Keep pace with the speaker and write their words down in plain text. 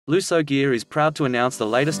Lusso Gear is proud to announce the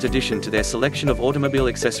latest addition to their selection of automobile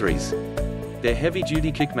accessories. Their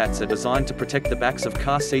heavy-duty kick mats are designed to protect the backs of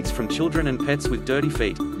car seats from children and pets with dirty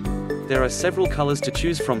feet. There are several colors to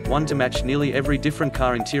choose from, one to match nearly every different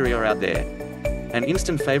car interior out there. An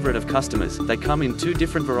instant favorite of customers, they come in two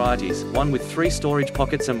different varieties, one with 3 storage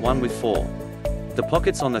pockets and one with 4. The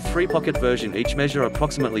pockets on the 3-pocket version each measure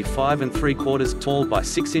approximately 5 3/4 tall by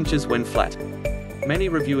 6 inches when flat. Many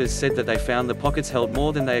reviewers said that they found the pockets held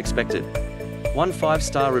more than they expected. One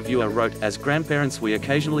 5-star reviewer wrote, "As grandparents we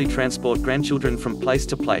occasionally transport grandchildren from place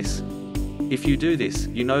to place. If you do this,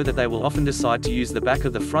 you know that they will often decide to use the back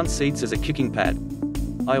of the front seats as a kicking pad."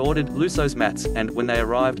 I ordered Lusso's mats, and when they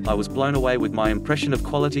arrived, I was blown away with my impression of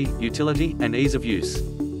quality, utility, and ease of use.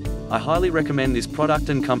 I highly recommend this product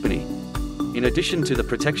and company. In addition to the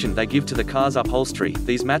protection they give to the car's upholstery,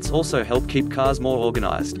 these mats also help keep cars more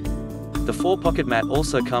organized. The 4-pocket mat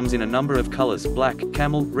also comes in a number of colors: black,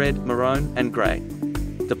 camel, red, maroon, and gray.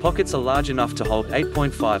 The pockets are large enough to hold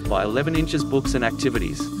 8.5 by 11 inches books and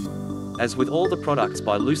activities. As with all the products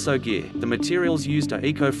by Lusso Gear, the materials used are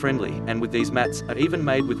eco-friendly, and with these mats, are even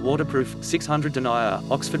made with waterproof, 600 denier,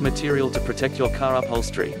 Oxford material to protect your car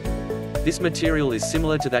upholstery. This material is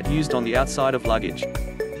similar to that used on the outside of luggage.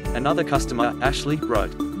 Another customer, Ashley,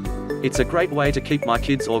 wrote, "It's a great way to keep my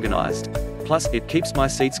kids organized. Plus, it keeps my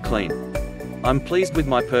seats clean. I'm pleased with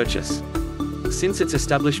my purchase." Since its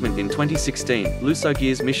establishment in 2016, Lusso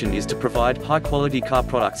Gear's mission is to provide high-quality car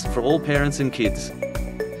products for all parents and kids.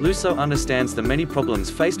 Lusso understands the many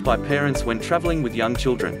problems faced by parents when traveling with young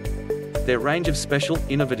children. Their range of special,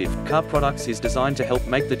 innovative car products is designed to help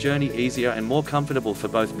make the journey easier and more comfortable for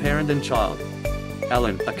both parent and child.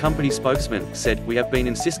 Alan, a company spokesman, said, "We have been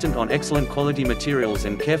insistent on excellent quality materials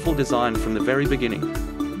and careful design from the very beginning.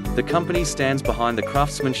 The company stands behind the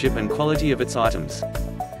craftsmanship and quality of its items.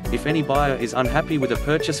 If any buyer is unhappy with a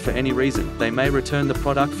purchase for any reason, they may return the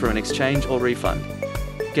product for an exchange or refund."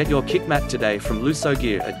 Get your kick mat today from Lusso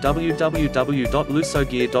Gear at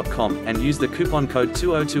www.lussogear.com and use the coupon code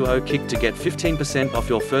 2020KICK to get 15% off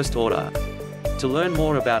your first order. To learn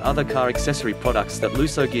more about other car accessory products that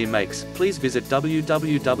Lusso Gear makes, please visit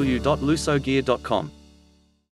www.lussogear.com.